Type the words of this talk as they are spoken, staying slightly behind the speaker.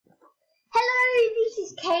this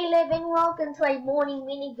is Caleb and welcome to a morning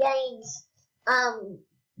mini games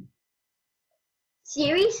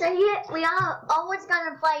series. So yeah, I was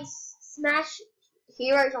gonna play Smash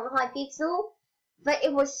Heroes on Hypixel, but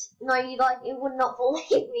it was it would not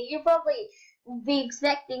believe me. You probably be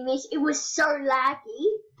expecting this. It was so laggy,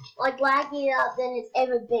 like laggier than it's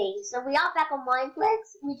ever been. So we are back on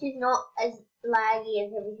Mineplex, which is not as laggy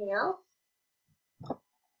as everything else.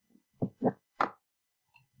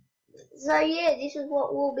 So yeah, this is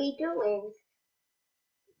what we'll be doing.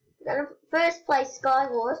 I'm gonna first play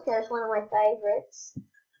Skywars, because it's one of my favourites.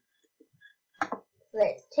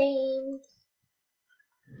 Let's teams.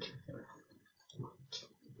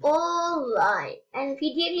 Alright, and if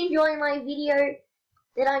you did enjoy my video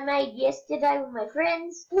that I made yesterday with my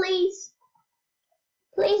friends, please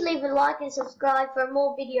leave a like and subscribe for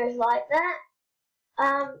more videos like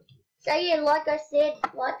that. So yeah, like I said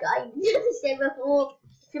before,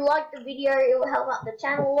 if you like the video, it will help out the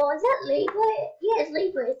channel. Or is that Libra? Yeah, it's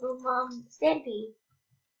Libra from Stampy.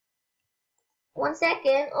 1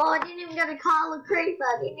 second. Oh, I didn't even go to Carla Creeper.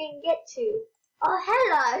 I didn't even get to. Oh,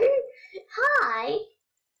 hello. Hi.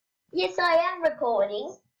 Yes, I am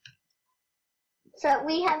recording. So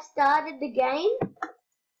we have started the game.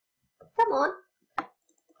 Come on.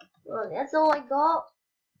 Oh, that's all I got.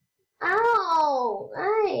 Ow.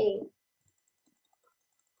 Hey.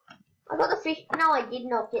 I got the fish. No, I did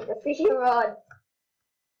not get the fishing rod.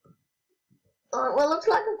 Well, looks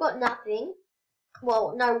like I've got nothing.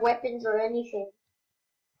 Well, no weapons or anything.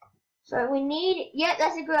 So we need. Yeah,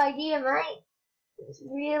 that's a good idea, mate. It's a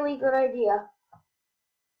really good idea.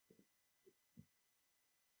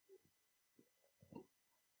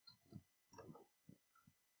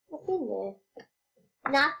 What's in there?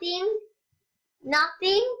 Nothing.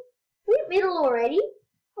 Nothing. We're middle already.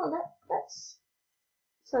 Oh, that's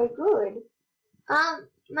so good.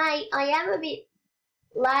 Mate, I am a bit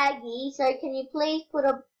laggy, so can you please put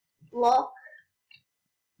a block?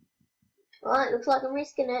 Alright, looks like I'm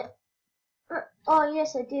risking it. Oh,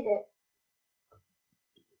 yes, I did it.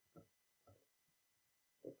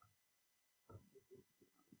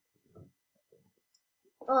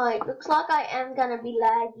 Alright, looks like I am gonna be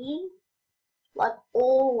laggy. Like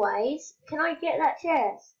always. Can I get that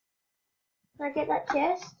chest? Can I get that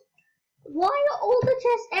chest? Why are all the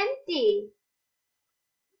chests empty?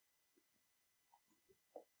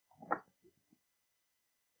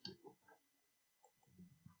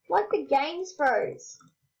 Like the game's froze.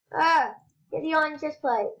 Ah, get the iron chest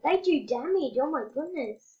plate. They do damage, oh my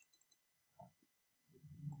goodness.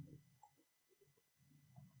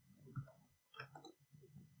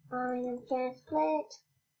 Iron chest plate.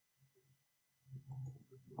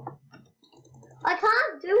 I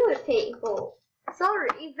can't do it, people.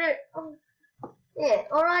 Sorry, but yeah.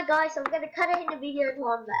 Alright guys, I'm gonna cut it in the video until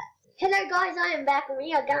I'm back. Hello guys, I am back and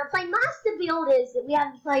we are gonna play Master Builders that we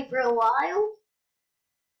haven't played for a while.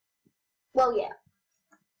 Well, yeah.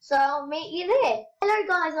 So I'll meet you there. Hello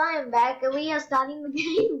guys, I am back and we are starting the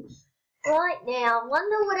game right now.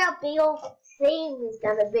 Wonder what our build theme is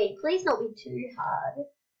gonna be. Please not be too hard.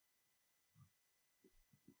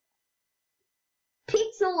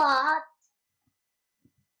 Pixel art.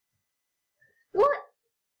 What?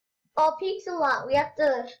 Oh, pixel art. We have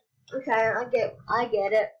to. Okay, I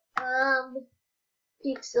get it.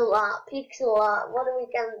 Pixel art. What are we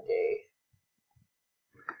gonna do?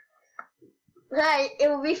 Hey, it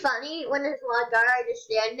would be funny when it's like I just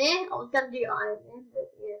stand there. I was gonna do Iron Man, but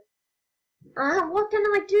yeah. What can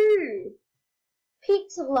I do?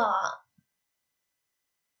 Pixel art.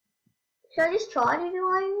 Should I just try to do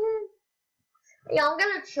Iron Man? Yeah, I'm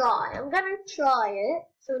gonna try it.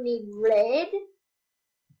 So we need red.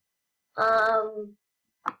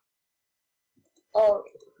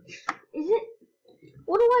 Orange. Is it?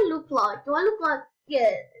 What do I look like? Do I look like?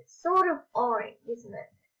 Yeah, it's sort of orange, isn't it?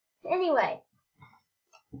 Anyway.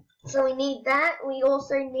 So we need that. We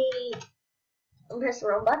also need. I'm pressing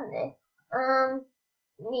the wrong button there.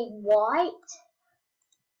 We need white.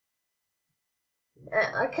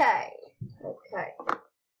 Okay.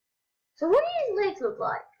 So what do his legs look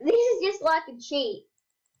like? This is just like a cheat.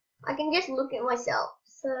 I can just look at myself.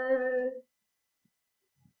 So,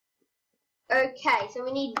 okay, so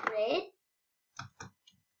we need red.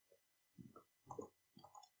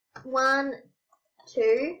 1,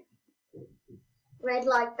 2. Red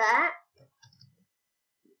like that.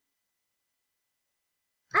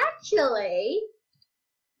 Actually,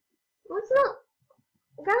 what's not?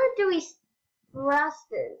 I'm gonna do his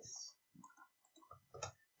thrusters.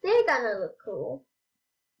 They're gonna look cool.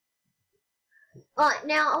 Alright,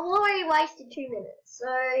 now I've already wasted 2 minutes, so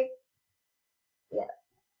yeah.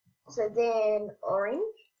 So then orange.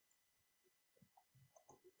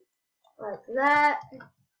 like that.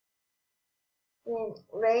 Then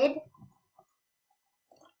red.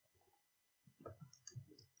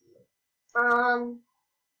 Oh,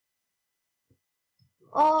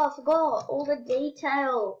 I forgot all the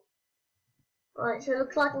detail. Right, so it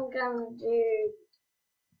looks like I'm going to do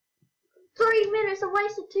 3 minutes. I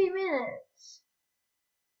wasted 2 minutes.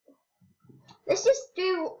 Let's just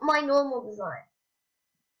do my normal design.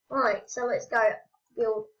 Right, so let's go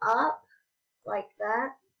build up like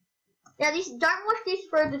that. Now, don't watch this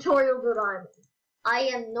for a tutorial design. I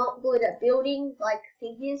am not good at building like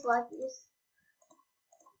figures like this.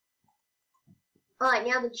 Alright,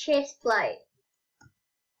 now the chest plate.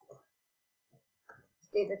 Let's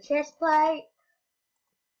do the chest plate.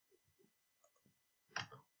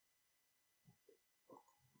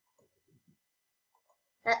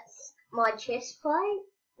 That's my chest plate.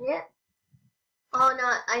 Yep. Oh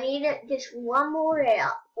no, I need it just one more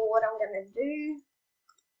out for what I'm gonna do.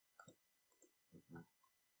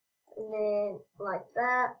 And then like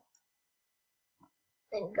that.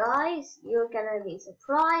 Then guys, you're gonna be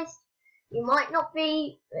surprised. You might not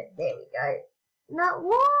be, but there we go. No,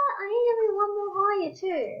 what? I need to be one more higher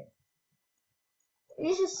too.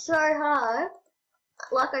 This is so hard.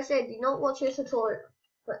 Like I said, do not watch this tutorial.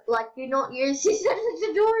 But like, do not use this as a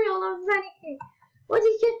tutorial. I'm panicking. What does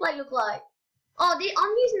this chest plate look like? Oh,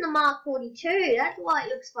 I'm using the Mark 42. That's why it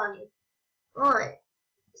looks funny. Alright,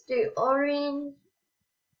 let's do orange.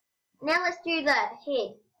 Now let's do the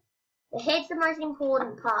head. The head's the most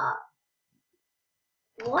important part.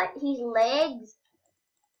 What? His legs?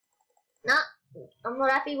 Nah, I'm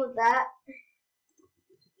not happy with that.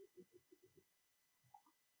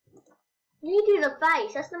 You do the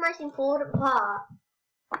face. That's the most important part.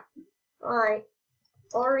 Alright,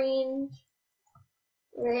 orange,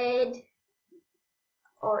 red,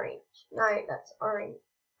 orange. No, that's orange.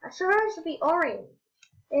 I swear it should be orange.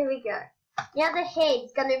 There we go. Now the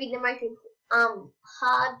head's gonna be the most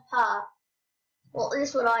hard part. Well, this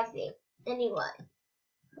is what I think. Anyway,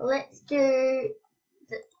 let's do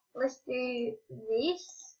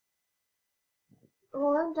this.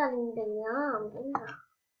 Oh, I've done the arms.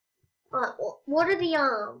 Alright, what are the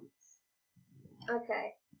arms?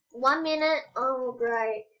 Okay, 1 minute. Oh,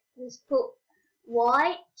 great. Let's put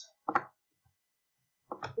white,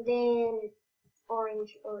 then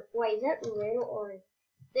orange. Or wait, is that red or orange?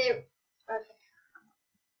 There. Okay.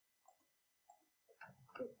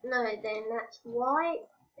 No, then that's white.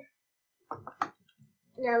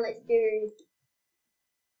 Now let's do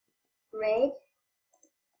red.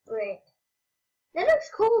 Red. That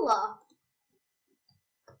looks cooler.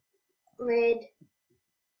 Red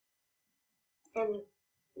and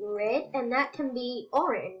red, and that can be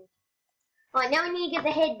orange. Alright, now we need to get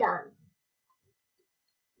the head done.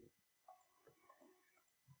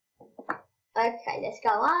 Okay, let's go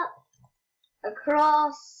up,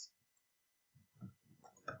 across,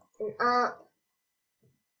 and up.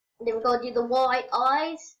 Then we've got to do the white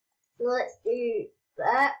eyes. So let's do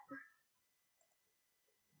that.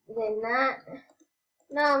 Then that.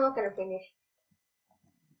 No, I'm not going to finish.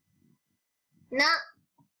 Nah.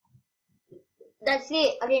 That's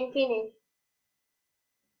it. I didn't finish.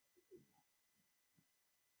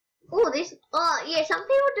 Oh, this. Oh, yeah, some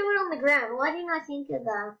people do it on the ground. Why didn't I think of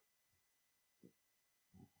that?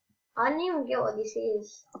 I didn't even get what this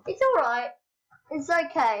is. It's alright. It's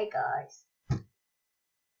okay, guys.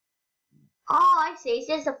 Oh, I see. It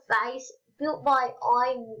says a face built by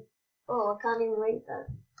Oh, I can't even read that.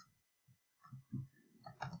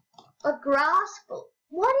 A grass block.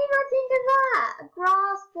 Why didn't I think of that? A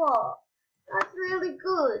grass block. That's really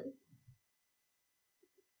good.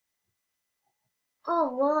 Oh,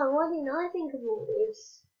 wow. Why didn't I think of all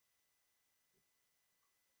this?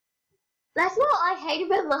 That's what I hate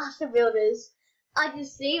about Master Builders. I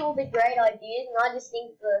just see all the great ideas and I just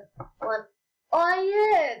think of the one. Oh,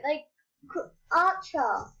 yeah. Like,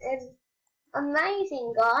 Archer. And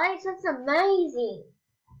amazing, guys. That's amazing.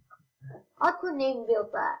 I couldn't even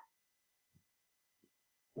build that.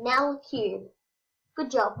 Now a cube.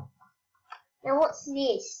 Good job. Now what's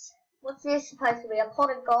this? What's this supposed to be? A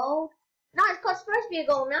pot of gold? No, it's supposed to be a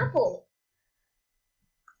golden apple.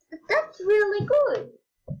 But that's really good.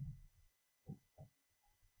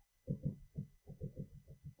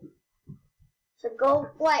 So gold.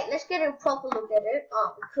 Wait, let's get a proper look at it.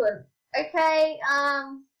 Oh, we couldn't. Okay.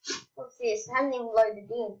 What's this? It hasn't even loaded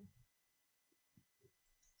in.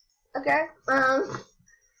 Okay.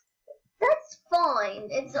 That's fine.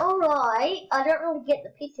 It's alright. I don't really get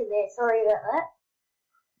the picture there. Sorry about that.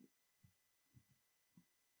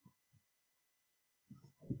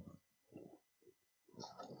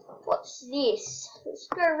 What's this? Let's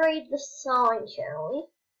go read the sign, shall we?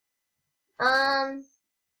 Guys,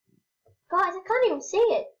 I can't even see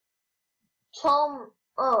it. Tom,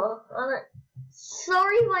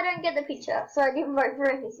 sorry if I don't get the picture, so I didn't vote for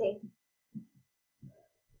anything.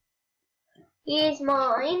 Here's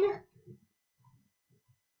mine.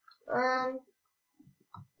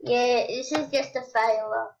 Yeah, this is just a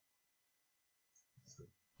failure.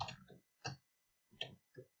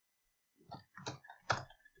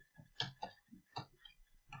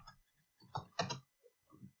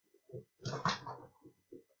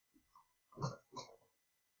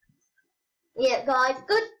 Yeah, guys,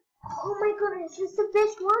 good. Oh my goodness, this is the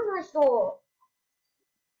best one I saw.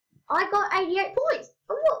 I got 88 points.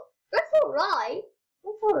 Oh, look, that's alright.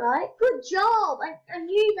 That's alright. Good job. I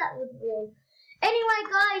knew that would win. Anyway,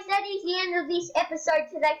 guys, that is the end of this episode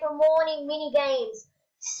today for morning mini games.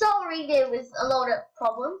 Sorry there was a lot of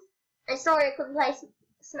problems. And sorry I couldn't play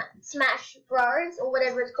Smash Bros. Or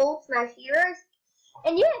whatever it's called, Smash Heroes.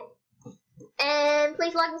 And yeah. And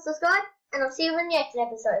please like and subscribe. And I'll see you in the next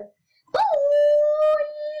episode. Bye!